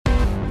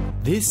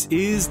This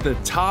is the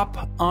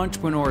Top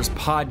Entrepreneurs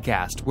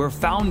Podcast, where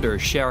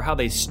founders share how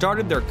they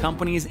started their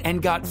companies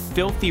and got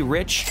filthy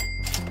rich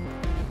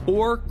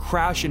or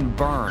crash and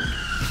burn.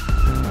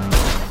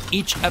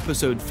 Each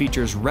episode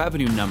features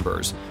revenue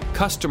numbers,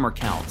 customer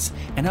counts,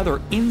 and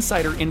other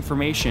insider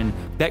information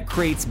that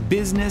creates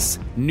business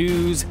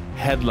news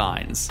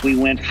headlines. We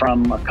went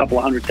from a couple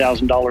of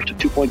 $100,000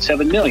 to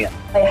 $2.7 million.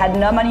 I had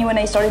no money when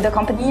I started the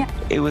company.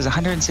 It was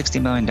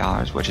 $160 million,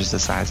 which is the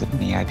size of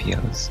many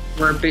IPOs.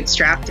 We're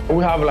bootstrapped.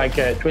 We have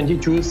like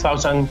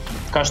 22,000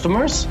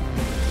 customers.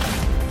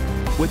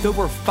 With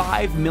over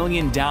 5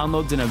 million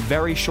downloads in a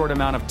very short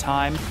amount of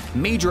time,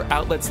 major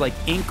outlets like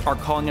Inc. are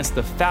calling us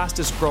the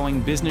fastest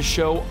growing business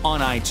show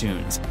on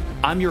iTunes.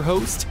 I'm your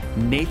host,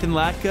 Nathan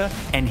Latka,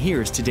 and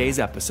here's today's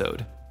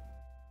episode.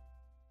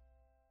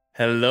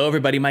 Hello,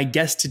 everybody. My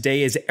guest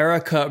today is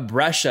Erica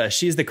Brescia.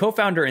 She's the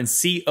co-founder and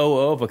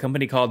COO of a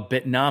company called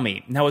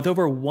Bitnami. Now, with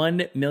over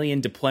 1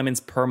 million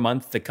deployments per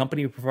month, the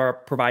company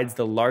provides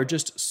the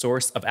largest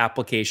source of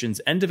applications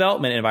and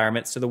development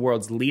environments to the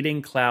world's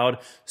leading cloud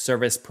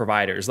service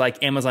providers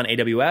like Amazon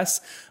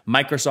AWS,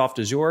 Microsoft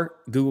Azure,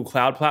 Google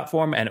Cloud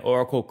Platform, and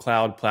Oracle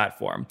Cloud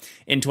Platform.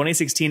 In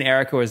 2016,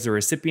 Erica was the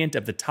recipient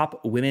of the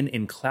Top Women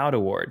in Cloud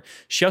Award.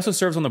 She also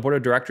serves on the board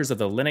of directors of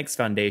the Linux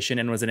Foundation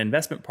and was an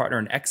investment partner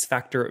in X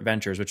Factor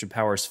Ventures, which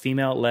empowers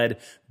female-led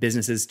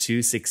businesses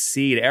to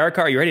succeed. Erica,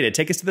 are you ready to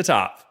take us to the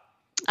top?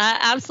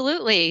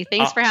 Absolutely.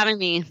 Thanks for having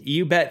me.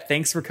 You bet.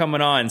 Thanks for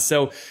coming on.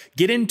 So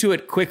get into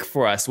it quick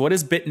for us. What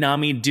does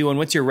Bitnami do and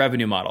what's your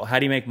revenue model? How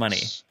do you make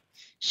money?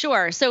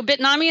 Sure. So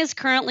Bitnami is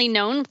currently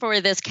known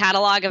for this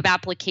catalog of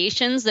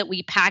applications that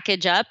we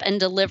package up and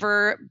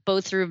deliver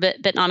both through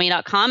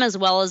Bitnami.com as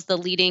well as the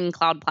leading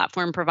cloud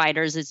platform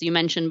providers, as you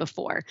mentioned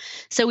before.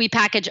 So we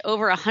package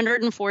over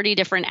 140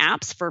 different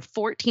apps for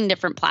 14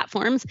 different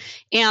platforms.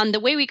 And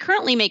the way we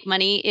currently make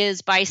money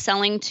is by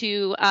selling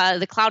to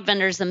the cloud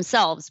vendors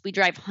themselves. We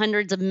drive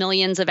hundreds of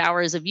millions of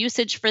hours of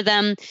usage for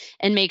them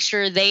and make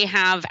sure they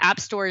have app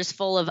stores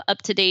full of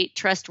up-to-date,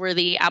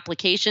 trustworthy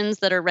applications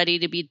that are ready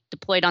to be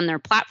deployed on their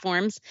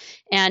platforms.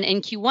 And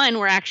in Q1,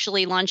 we're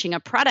actually launching a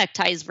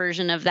productized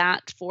version of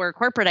that for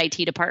corporate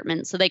IT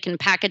departments so they can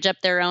package up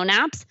their own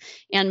apps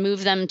and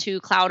move them to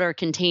cloud or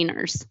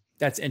containers.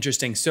 That's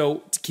interesting.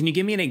 So can you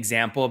give me an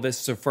example of this?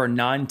 So for a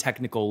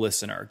non-technical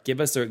listener, give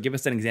us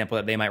an example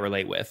that they might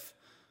relate with.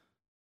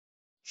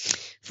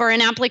 For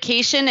an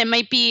application, it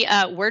might be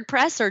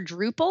WordPress or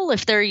Drupal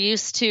if they're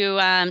used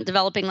to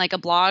developing like a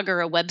blog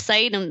or a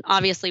website. And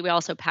obviously, we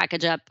also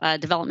package up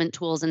development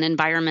tools and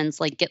environments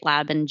like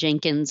GitLab and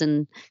Jenkins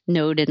and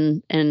Node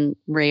and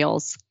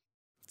Rails.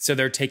 So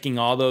you're taking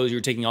all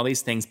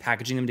these things,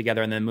 packaging them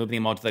together, and then moving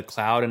them all to the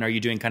cloud. And are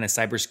you doing kind of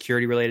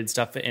cybersecurity related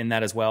stuff in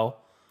that as well?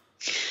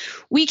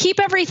 We keep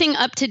everything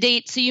up to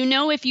date. So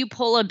if you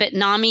pull a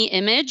Bitnami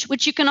image,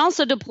 which you can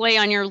also deploy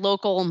on your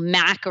local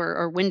Mac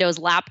or Windows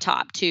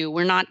laptop too.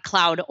 We're not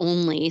cloud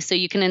only. So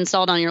you can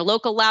install it on your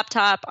local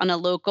laptop, on a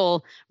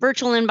local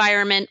virtual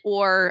environment,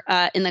 or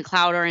in the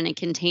cloud or in a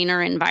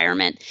container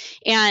environment.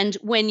 And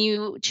when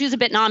you choose a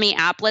Bitnami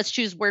app, let's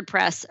choose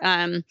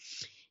WordPress.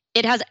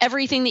 It has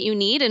everything that you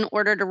need in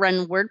order to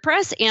run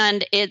WordPress,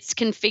 and it's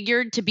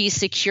configured to be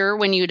secure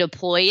when you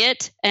deploy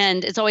it,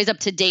 and it's always up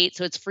to date,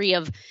 so it's free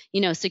of,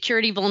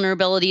 security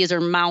vulnerabilities or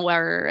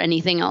malware or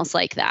anything else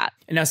like that.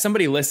 And now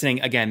somebody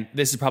listening, again,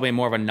 this is probably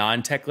more of a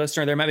non-tech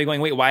listener, they might be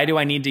going, wait, why do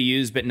I need to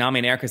use Bitnami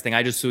and Erica's thing?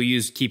 I just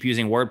keep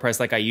using WordPress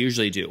like I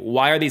usually do.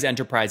 Why are these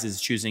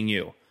enterprises choosing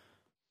you?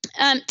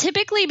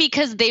 Typically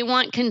because they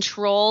want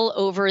control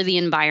over the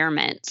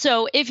environment.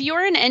 So if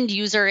you're an end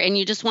user and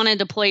you just want to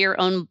deploy your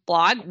own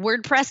blog,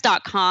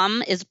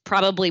 WordPress.com is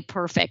probably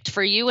perfect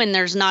for you, and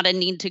there's not a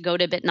need to go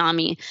to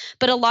Bitnami.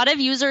 But a lot of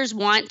users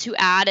want to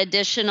add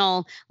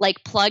additional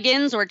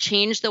plugins or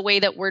change the way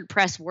that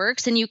WordPress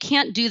works, and you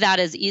can't do that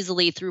as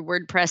easily through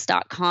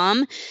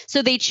WordPress.com.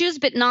 So they choose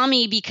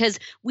Bitnami because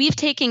we've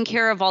taken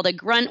care of all the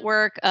grunt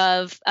work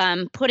of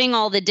putting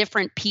all the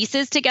different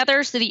pieces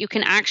together so that you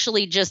can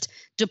actually just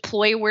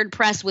deploy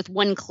WordPress with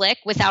one click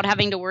without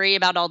having to worry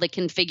about all the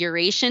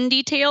configuration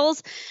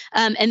details.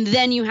 And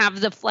then you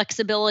have the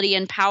flexibility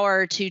and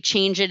power to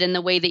change it in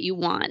the way that you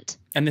want.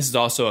 And this is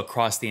also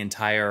across the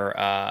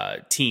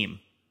entire team.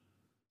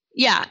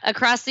 Yeah,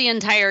 across the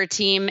entire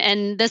team.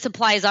 And this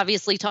applies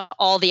obviously to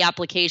all the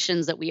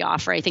applications that we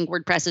offer. I think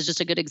WordPress is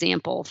just a good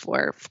example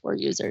for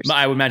users.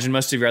 I would imagine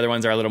most of your other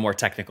ones are a little more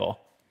technical.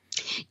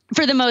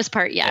 For the most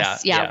part,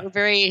 yes. Yeah. We're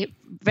very,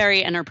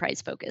 very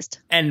enterprise focused.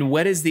 And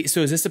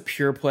so is this a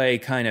pure play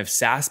kind of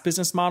SaaS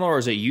business model, or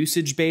is it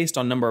usage based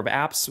on number of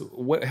apps?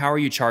 How are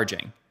you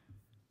charging?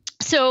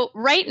 So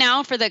right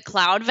now for the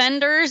cloud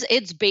vendors,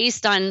 it's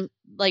based on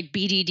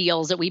BD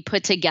deals that we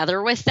put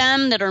together with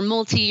them that are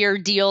multi-year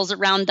deals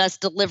around us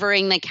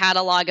delivering the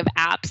catalog of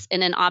apps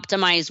in an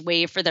optimized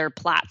way for their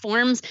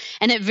platforms.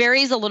 And it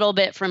varies a little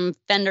bit from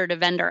vendor to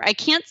vendor. I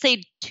can't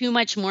say too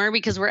much more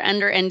because we're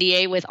under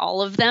NDA with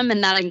all of them,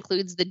 and that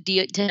includes the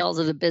details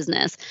of the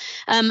business.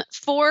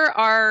 For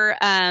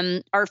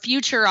our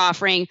future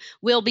offering,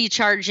 we'll be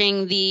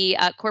charging the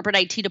corporate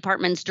IT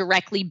departments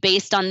directly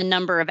based on the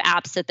number of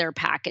apps that they're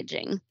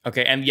packaging.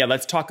 Okay, and yeah,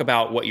 let's talk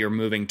about what you're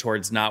moving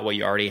towards, not what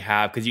you already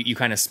have, because you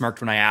kind of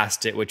smirked when I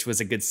asked it, which was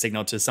a good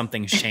signal to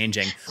something's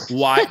changing.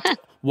 Why?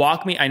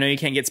 Walk me. I know you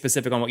can't get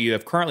specific on what you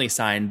have currently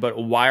signed, but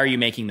why are you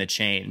making the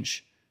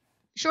change?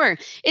 Sure.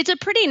 It's a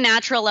pretty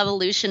natural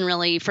evolution,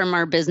 really, from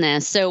our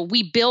business. So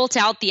we built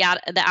out the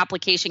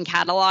application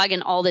catalog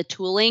and all the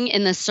tooling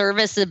in the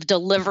service of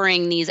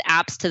delivering these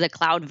apps to the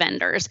cloud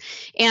vendors.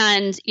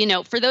 And,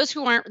 for those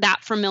who aren't that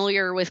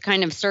familiar with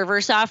kind of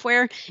server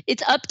software,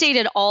 it's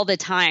updated all the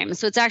time.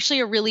 So it's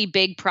actually a really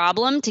big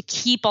problem to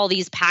keep all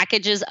these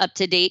packages up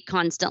to date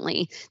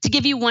constantly. To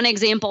give you one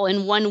example,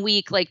 in 1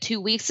 week, like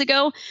 2 weeks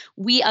ago,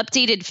 we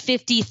updated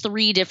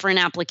 53 different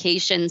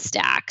application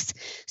stacks.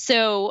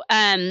 So,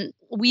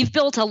 we've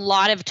built a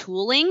lot of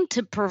tooling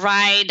to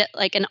provide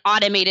like an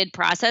automated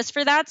process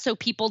for that so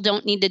people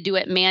don't need to do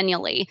it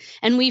manually.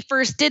 And we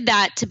first did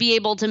that to be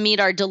able to meet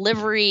our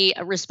delivery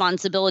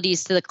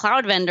responsibilities to the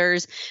cloud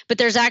vendors, but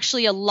there's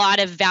actually a lot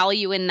of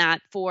value in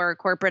that for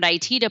corporate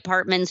IT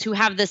departments who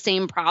have the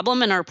same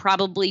problem and are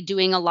probably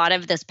doing a lot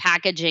of this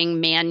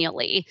packaging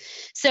manually.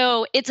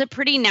 So it's a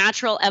pretty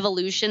natural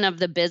evolution of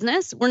the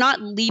business. We're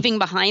not leaving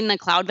behind the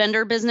cloud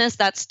vendor business.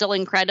 That's still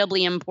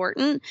incredibly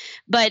important.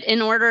 But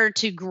in order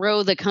to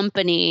grow the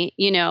company,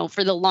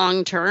 for the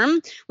long term,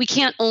 we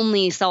can't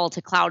only sell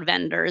to cloud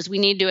vendors. We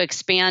need to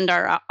expand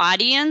our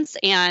audience.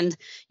 And,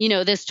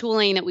 this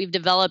tooling that we've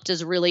developed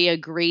is really a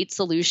great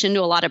solution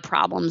to a lot of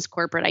problems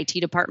corporate IT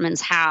departments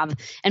have.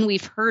 And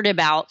we've heard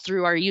about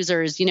through our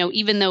users,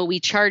 even though we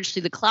charge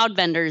through the cloud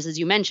vendors, as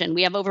you mentioned,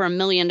 we have over 1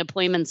 million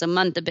deployments a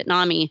month at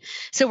Bitnami.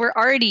 So we're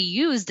already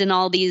used in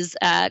all these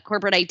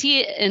corporate IT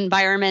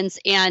environments.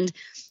 And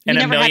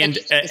 $1 million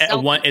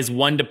is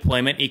one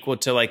deployment equal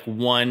to like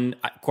one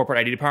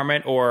corporate IT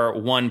department or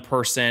one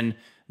person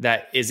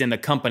that is in the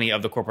company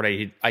of the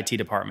corporate IT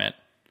department?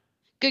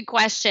 Good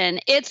question.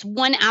 It's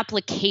one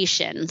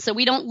application. So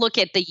we don't look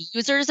at the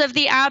users of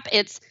the app.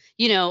 It's,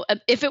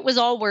 if it was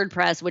all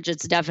WordPress, which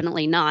it's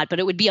definitely not, but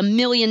it would be 1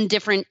 million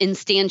different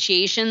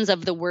instantiations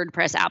of the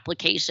WordPress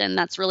application.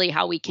 That's really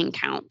how we can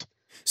count.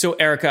 So,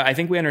 Erica, I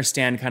think we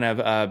understand kind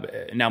of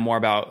now more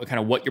about kind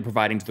of what you're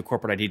providing to the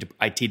corporate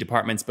IT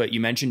departments, but you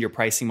mentioned your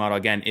pricing model,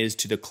 again, is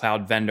to the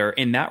cloud vendor.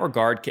 In that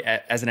regard,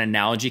 as an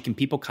analogy, can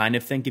people kind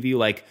of think of you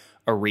like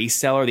a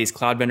reseller? These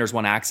cloud vendors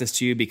want access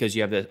to you because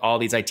you have all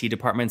these IT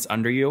departments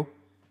under you?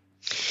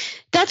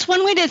 That's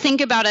one way to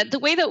think about it. The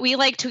way that we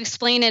like to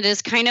explain it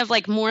is kind of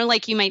like more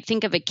like you might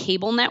think of a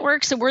cable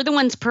network. So we're the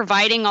ones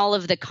providing all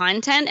of the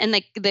content, and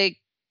the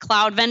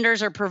cloud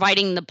vendors are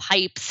providing the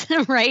pipes,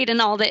 right?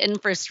 And all the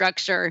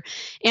infrastructure.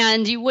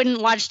 And you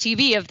wouldn't watch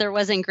TV if there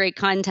wasn't great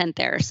content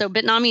there. So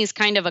Bitnami is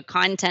kind of a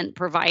content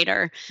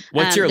provider.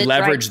 What's your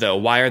leverage though?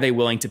 Why are they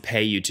willing to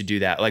pay you to do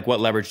that? Like what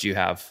leverage do you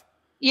have?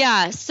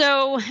 Yeah.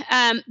 So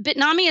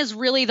Bitnami is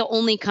really the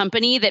only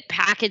company that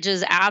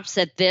packages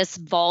apps at this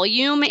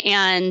volume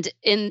and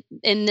in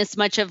this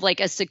much of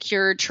like a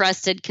secure,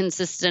 trusted,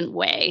 consistent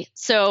way.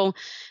 So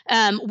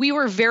we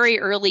were very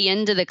early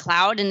into the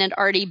cloud and had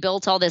already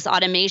built all this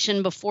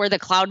automation before the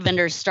cloud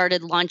vendors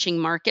started launching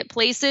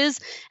marketplaces.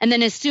 And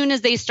then as soon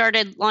as they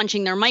started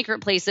launching their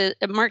marketplaces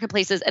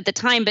at the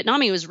time,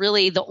 Bitnami was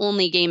really the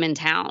only game in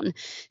town.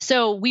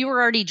 So we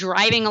were already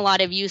driving a lot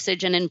of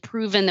usage and had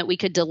proven that we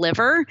could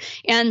deliver.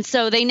 And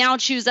so they now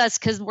choose us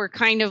because we're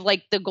kind of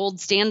like the gold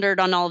standard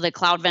on all the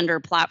cloud vendor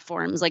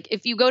platforms. Like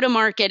if you go to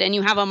market and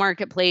you have a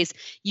marketplace,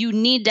 you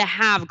need to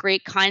have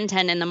great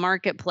content in the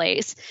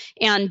marketplace.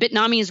 And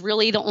Bitnami is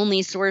really the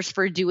only source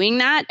for doing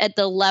that at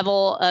the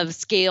level of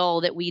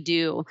scale that we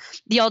do.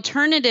 The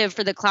alternative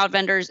for the cloud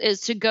vendors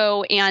is to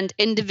go and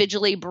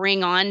individually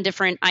bring on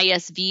different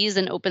ISVs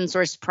and open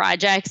source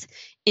projects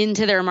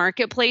into their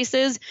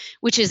marketplaces,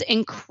 which is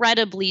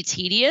incredibly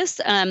tedious.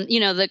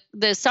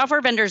 The software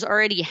vendors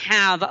already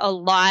have a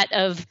lot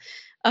of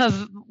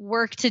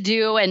work to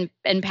do and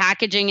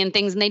packaging and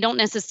things, and they don't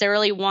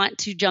necessarily want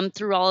to jump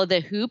through all of the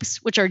hoops,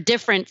 which are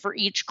different for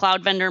each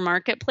cloud vendor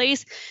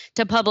marketplace,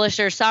 to publish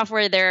their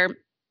software there.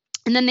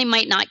 And then they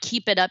might not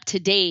keep it up to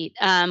date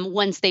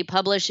once they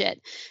publish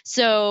it.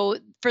 So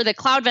for the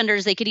cloud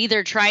vendors, they could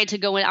either try to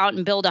go out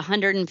and build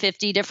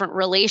 150 different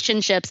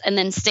relationships and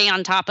then stay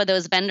on top of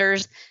those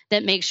vendors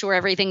that make sure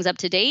everything's up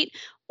to date,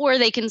 or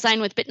they can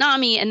sign with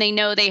Bitnami and they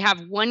know they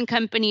have one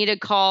company to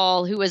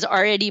call who has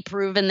already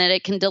proven that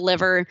it can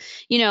deliver.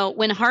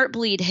 When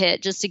Heartbleed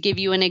hit, just to give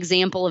you an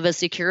example of a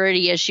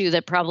security issue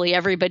that probably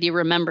everybody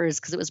remembers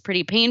because it was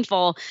pretty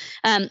painful,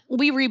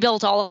 we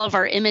rebuilt all of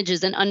our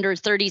images in under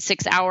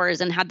 36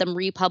 hours and had them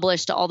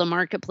republished to all the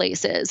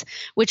marketplaces,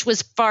 which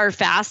was far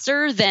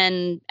faster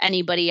than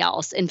anybody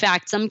else. In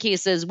fact, some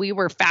cases we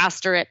were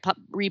faster at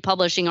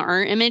republishing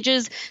our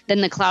images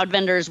than the cloud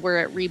vendors were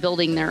at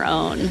rebuilding their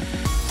own.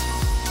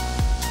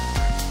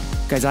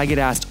 Guys, I get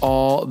asked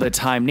all the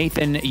time,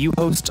 Nathan, you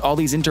host all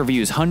these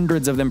interviews,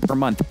 hundreds of them per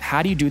month.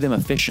 How do you do them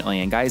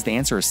efficiently? And guys, the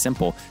answer is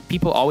simple.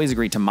 People always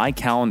agree to my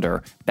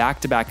calendar,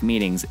 back-to-back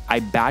meetings. I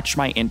batch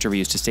my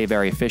interviews to stay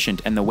very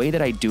efficient. And the way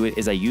that I do it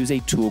is I use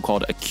a tool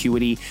called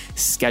Acuity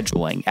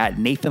Scheduling at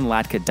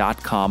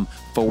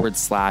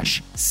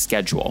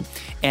nathanlatka.com/schedule.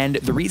 And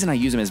the reason I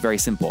use them is very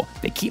simple.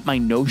 They keep my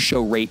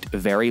no-show rate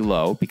very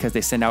low because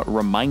they send out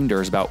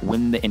reminders about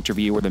when the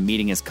interview or the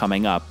meeting is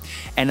coming up.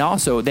 And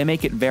also, they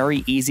make it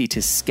very easy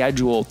to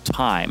schedule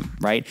time,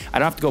 right? I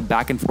don't have to go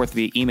back and forth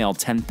via email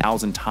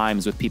 10,000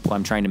 times with people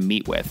I'm trying to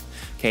meet with.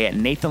 Okay, at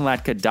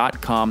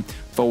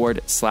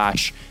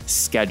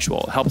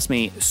nathanlatka.com/schedule. Helps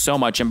me so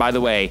much. And by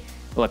the way,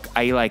 look,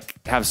 I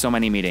have so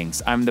many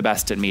meetings. I'm the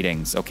best at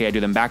meetings. Okay, I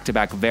do them back to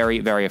back, very,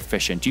 very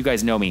efficient. You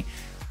guys know me.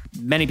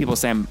 Many people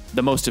say I'm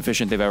the most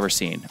efficient they've ever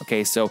seen.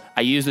 Okay, so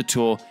I use the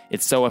tool.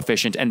 It's so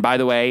efficient. And by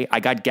the way, I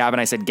got Gavin.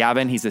 I said,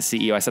 Gavin, he's the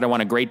CEO. I said, I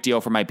want a great deal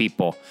for my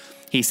people.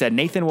 He said,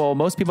 Nathan, well,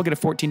 most people get a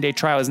 14-day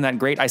trial. Isn't that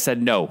great? I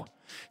said, no.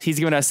 He's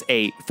given us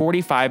a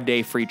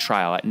 45-day free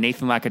trial at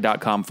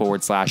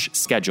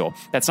nathanlatka.com/schedule.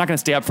 That's not going to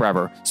stay up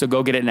forever. So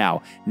go get it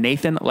now.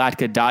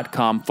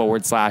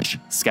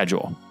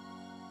 nathanlatka.com/schedule.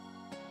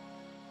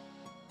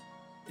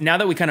 Now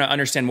that we kind of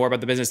understand more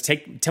about the business,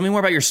 tell me more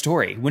about your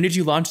story. When did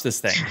you launch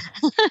this thing?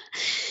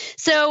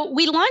 So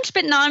we launched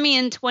Bitnami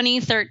in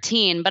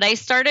 2013, but I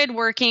started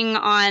working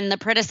on the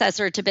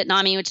predecessor to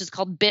Bitnami, which is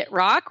called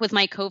BitRock, with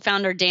my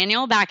co-founder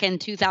Daniel back in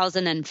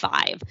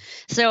 2005.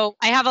 So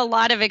I have a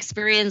lot of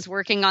experience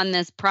working on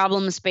this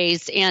problem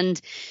space.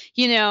 And,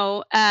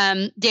 Daniel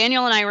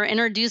and I were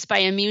introduced by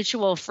a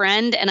mutual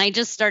friend, and I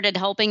just started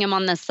helping him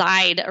on the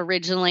side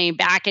originally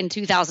back in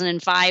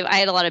 2005. I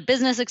had a lot of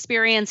business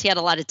experience. He had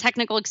a lot of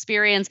technical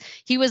experience.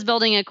 He was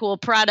building a cool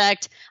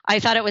product.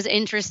 I thought it was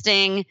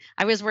interesting.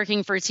 I was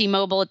working for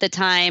T-Mobile at the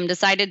time,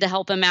 decided to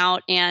help him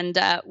out, and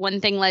one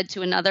thing led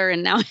to another,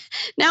 and now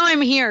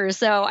I'm here.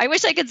 So I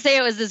wish I could say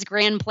it was this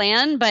grand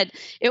plan, but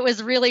it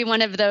was really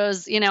one of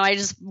those, I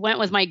just went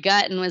with my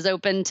gut and was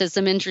open to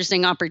some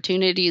interesting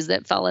opportunities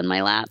that fell in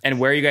my lap. And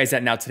where are you guys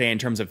at now today in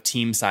terms of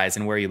team size,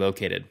 and where are you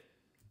located?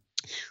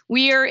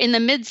 We are in the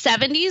mid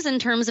 70s in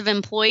terms of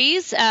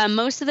employees.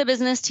 Most of the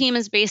business team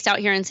is based out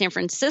here in San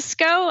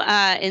Francisco,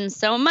 in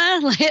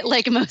Soma,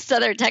 like most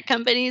other tech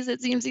companies,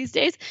 it seems these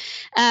days.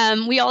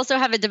 We also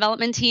have a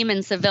development team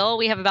in Seville.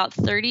 We have about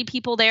 30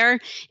 people there,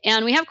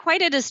 and we have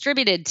quite a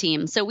distributed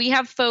team. So we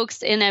have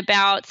folks in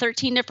about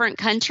 13 different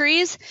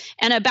countries,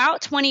 and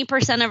about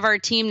 20% of our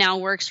team now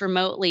works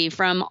remotely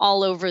from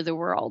all over the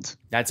world.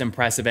 That's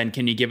impressive. And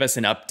can you give us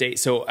an update?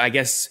 So I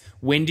guess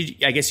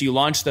you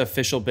launched the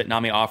official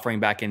Bitnami offering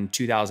back in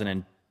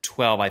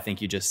 2012, I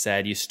think you just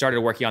said. You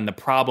started working on the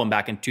problem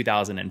back in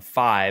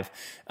 2005.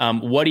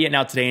 What are you at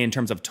now today in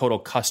terms of total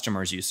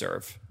customers you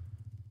serve?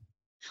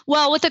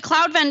 Well, with the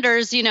cloud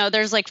vendors,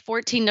 there's like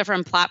 14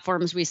 different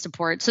platforms we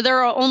support. So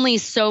there are only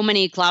so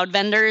many cloud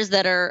vendors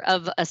that are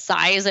of a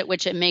size at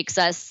which it makes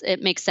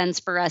sense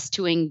for us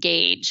to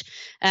engage.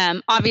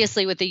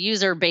 Obviously, with the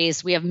user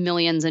base, we have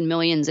millions and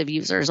millions of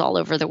users all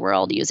over the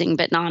world using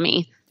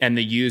Bitnami. And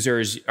the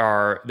users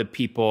are the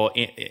people,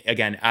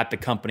 again, at the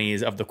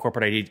companies of the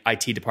corporate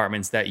IT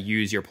departments that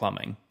use your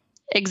plumbing.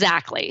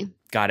 Exactly.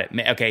 Got it.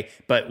 Okay.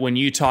 But when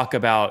you talk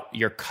about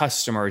your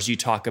customers, you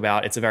talk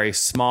about it's a very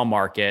small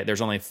market.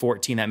 There's only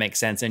 14 that make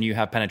sense, and you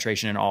have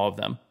penetration in all of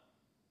them.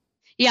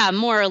 Yeah,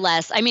 more or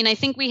less. I mean, I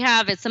think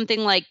it's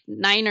something like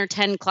 9 or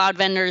 10 cloud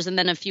vendors, and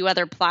then a few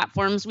other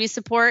platforms we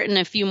support, and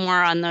a few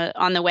more on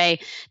the way.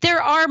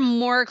 There are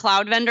more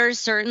cloud vendors,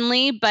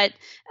 certainly, but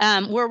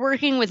we're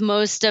working with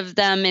most of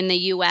them in the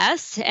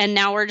US, and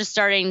now we're just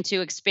starting to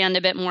expand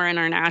a bit more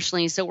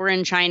internationally. So we're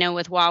in China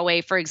with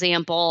Huawei, for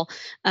example,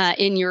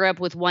 in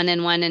Europe with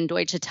 1&1 and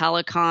Deutsche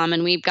Telekom,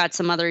 and we've got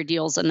some other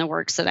deals in the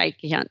works that I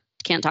can't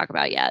talk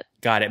about yet.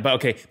 Got it.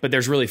 But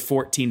there's really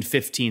 14,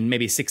 15,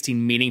 maybe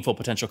 16 meaningful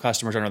potential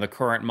customers under the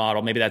current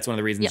model. Maybe that's one of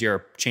the reasons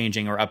you're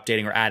changing or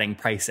updating or adding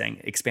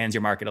pricing, expands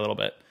your market a little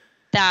bit.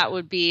 That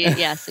would be,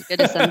 yes, a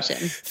good assumption.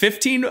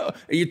 15,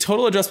 your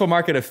total addressable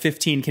market of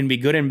 15 can be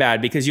good and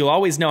bad because you'll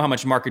always know how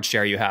much market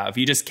share you have.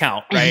 You just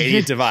count, right?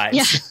 You divide.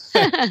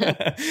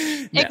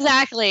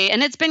 Exactly.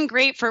 And it's been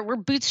great we're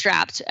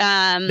bootstrapped.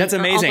 That's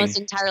amazing. Almost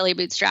entirely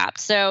bootstrapped.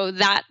 So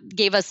that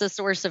gave us a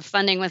source of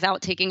funding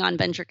without taking on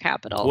venture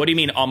capital. What do you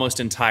mean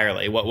almost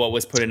entirely? What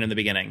was put in the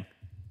beginning?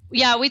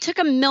 Yeah, we took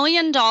 $1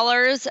 million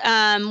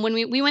when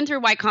we went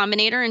through Y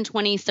Combinator in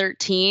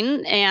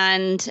 2013,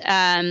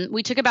 and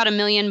we took about $1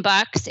 million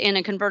in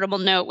a convertible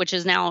note, which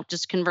is now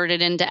just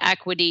converted into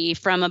equity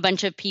from a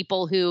bunch of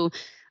people who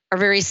are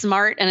very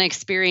smart and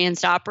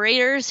experienced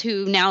operators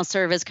who now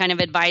serve as kind of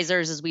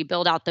advisors as we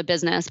build out the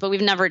business. But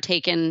we've never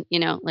taken,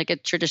 like a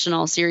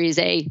traditional Series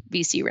A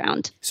VC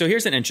round. So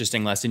here's an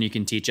interesting lesson you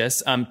can teach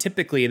us.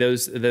 Typically,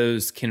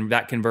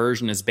 that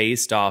conversion is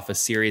based off a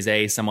Series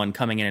A, someone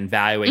coming in and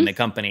valuing the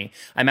company.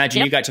 I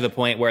imagine you got to the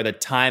point where the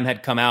time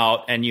had come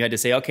out and you had to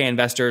say, okay,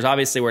 investors,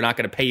 obviously we're not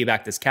going to pay you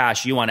back this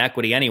cash. You want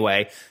equity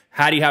anyway.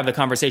 How do you have the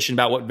conversation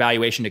about what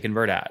valuation to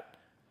convert at?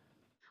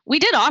 We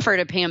did offer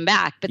to pay them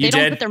back, but they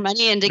don't put their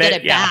money in to get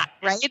it back,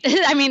 right?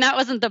 I mean, that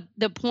wasn't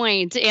the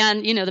point.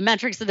 And, the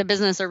metrics of the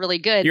business are really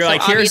good. You're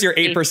like, here's your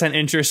 8%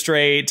 interest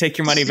rate. Take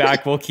your money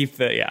back. We'll keep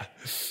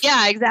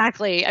Yeah,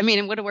 exactly. I mean,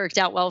 it would have worked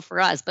out well for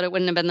us, but it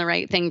wouldn't have been the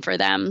right thing for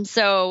them.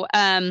 So,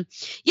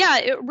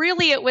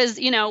 it was,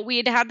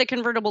 we had the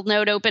convertible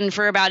note open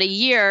for about a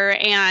year,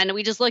 and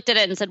we just looked at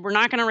it and said, we're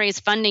not going to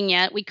raise funding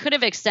yet. We could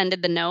have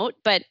extended the note,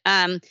 but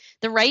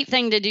the right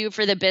thing to do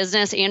for the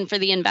business and for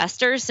the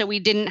investors. So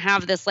we didn't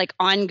have this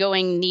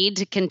ongoing need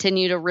to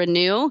continue to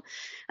renew.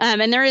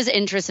 And there is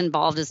interest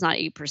involved. It's not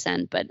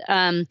 8%,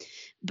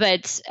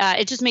 but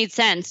it just made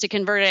sense to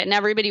convert it. And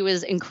everybody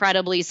was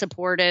incredibly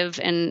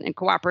supportive and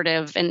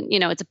cooperative. And,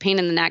 it's a pain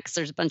in the neck 'cause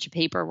there's a bunch of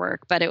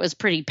paperwork, but it was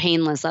pretty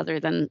painless other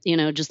than,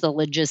 just the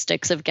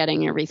logistics of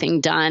getting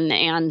everything done.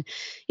 And,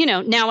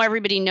 now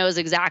everybody knows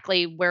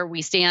exactly where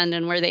we stand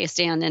and where they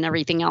stand and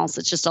everything else.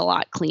 It's just a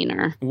lot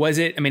cleaner. Was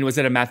it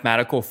a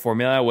mathematical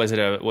formula? Was it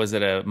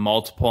a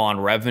multiple on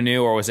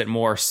revenue, or was it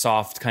more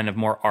soft, kind of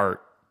more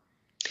art?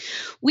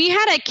 We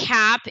had a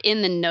cap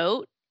in the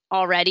note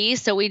already,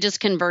 so we just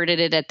converted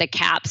it at the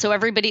cap. So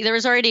there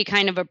was already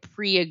kind of a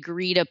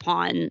pre-agreed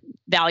upon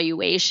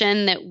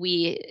valuation that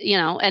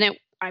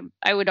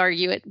I would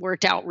argue it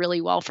worked out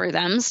really well for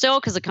them still,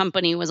 because the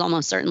company was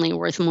almost certainly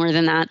worth more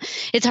than that.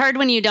 It's hard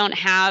when you don't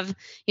have,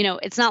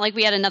 it's not like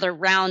we had another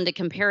round to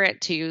compare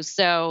it to.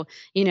 So,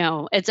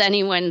 it's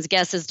anyone's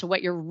guess as to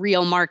what your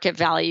real market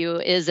value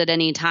is at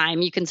any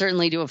time. You can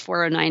certainly do a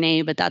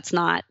 409A, but that's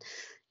not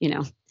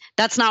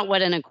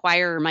what an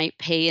acquirer might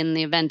pay in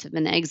the event of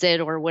an exit,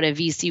 or what a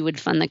VC would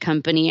fund the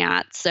company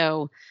at.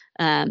 So,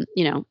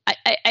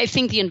 I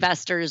think the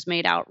investors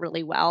made out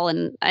really well,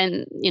 and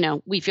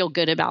we feel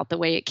good about the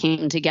way it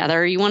came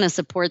together. You want to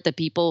support the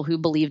people who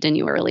believed in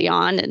you early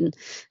on, and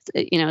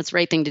it's the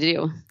right thing to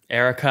do.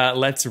 Erica,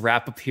 let's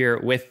wrap up here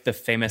with the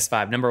famous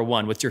five. Number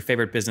one, what's your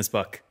favorite business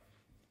book?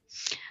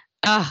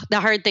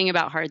 The Hard Thing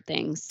About Hard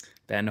Things.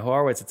 Ben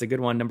Horowitz, it's a good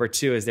one. Number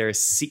two, is there a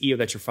CEO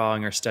that you're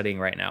following or studying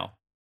right now?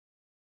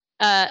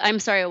 I'm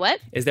sorry, what?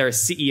 Is there a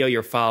CEO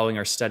you're following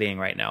or studying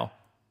right now?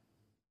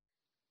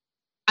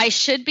 I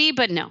should be,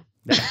 but no.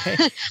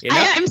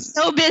 I'm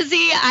so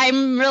busy.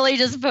 I'm really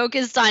just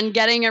focused on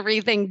getting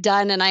everything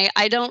done. And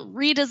I don't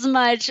read as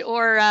much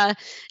or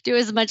do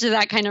as much of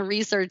that kind of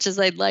research as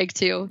I'd like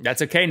to.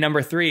 That's okay.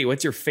 Number three,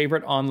 what's your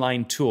favorite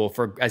online tool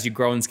for as you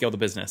grow and scale the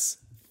business?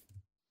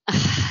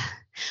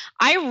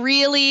 I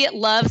really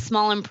love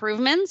Small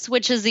Improvements,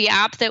 which is the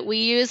app that we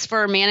use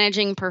for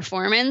managing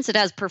performance. It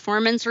has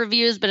performance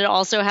reviews, but it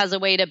also has a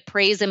way to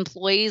praise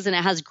employees, and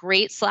it has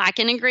great Slack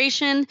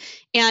integration.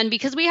 And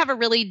because we have a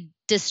really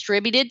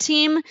distributed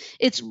team,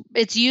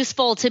 it's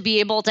useful to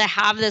be able to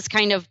have this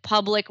kind of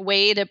public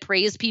way to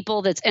praise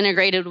people that's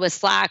integrated with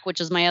Slack,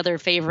 which is my other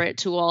favorite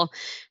tool,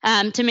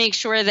 to make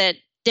sure that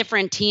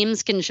different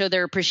teams can show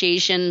their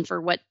appreciation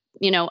for what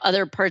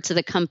other parts of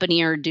the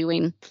company are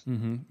doing.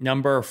 Mm-hmm.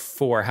 Number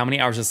four, how many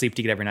hours of sleep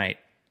do you get every night?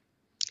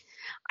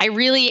 I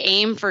really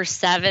aim for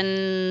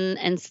 7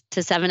 to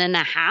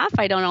 7.5.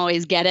 I don't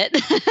always get it.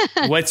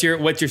 What's your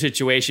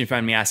situation, if you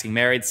mind me asking?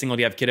 Married, single,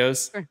 do you have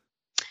kiddos? Sure.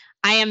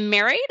 I am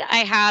married.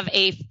 I have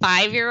a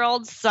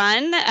 5-year-old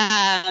son.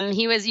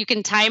 You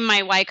can time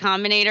my Y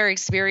Combinator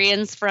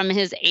experience from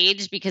his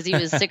age, because he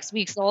was 6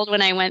 weeks old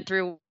when I went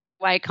through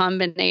Y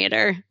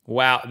Combinator.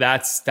 Wow,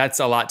 that's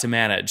a lot to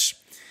manage.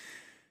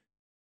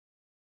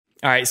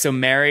 All right, so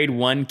married,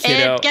 one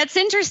kiddo. It gets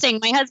interesting.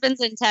 My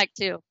husband's in tech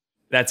too.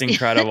 That's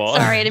incredible.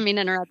 Sorry, I didn't mean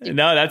to interrupt you.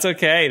 No, that's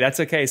okay. That's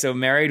okay. So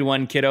married,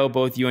 one kiddo.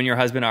 Both you and your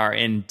husband are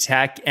in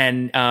tech.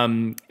 And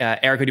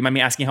Erica, do you mind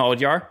me asking how old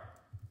you are?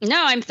 No,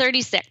 I'm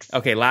 36.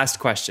 Okay, last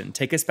question.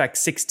 Take us back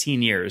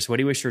 16 years. What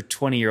do you wish your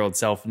 20-year-old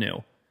self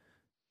knew?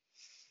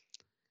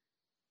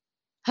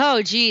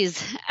 Oh,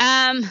 geez.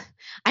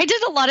 I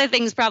did a lot of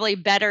things probably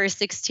better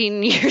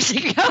 16 years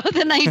ago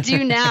than I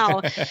do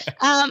now.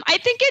 I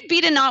think it'd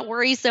be to not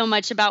worry so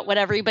much about what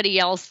everybody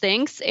else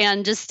thinks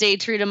and just stay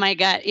true to my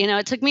gut.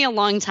 It took me a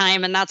long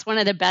time, and that's one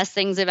of the best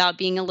things about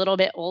being a little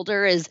bit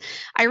older is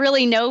I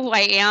really know who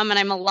I am, and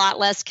I'm a lot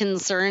less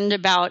concerned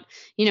about,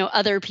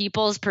 other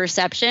people's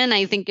perception.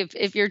 I think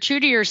if you're true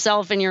to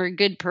yourself and you're a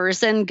good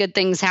person, good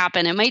things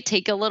happen. It might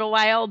take a little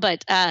while,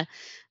 but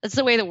that's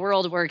the way the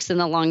world works in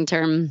the long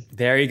term.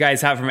 There you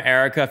guys have it from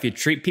Erica. If you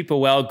treat people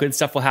well, good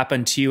stuff will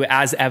happen to you,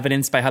 as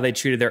evidenced by how they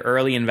treated their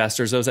early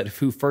investors, those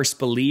who first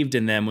believed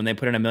in them when they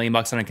put in $1 million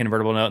on a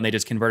convertible note and they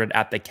just converted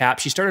at the cap.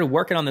 She started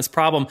working on this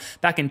problem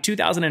back in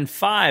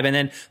 2005 and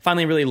then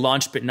finally really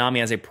launched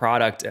Bitnami as a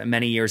product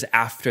many years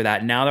after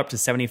that. Now they're up to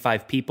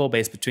 75 people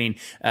based between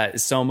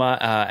Soma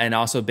and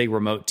also a big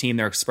remote team.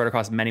 They're spread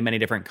across many, many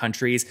different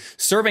countries,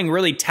 serving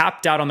really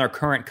tapped out on their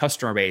current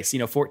customer base,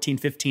 14,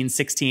 15,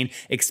 16,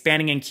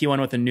 expanding in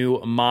Q1 with a new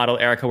model.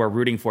 Erica, we're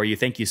rooting for you.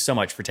 Thank you so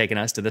much for taking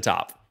us to the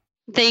top.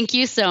 Thank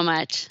you so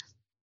much.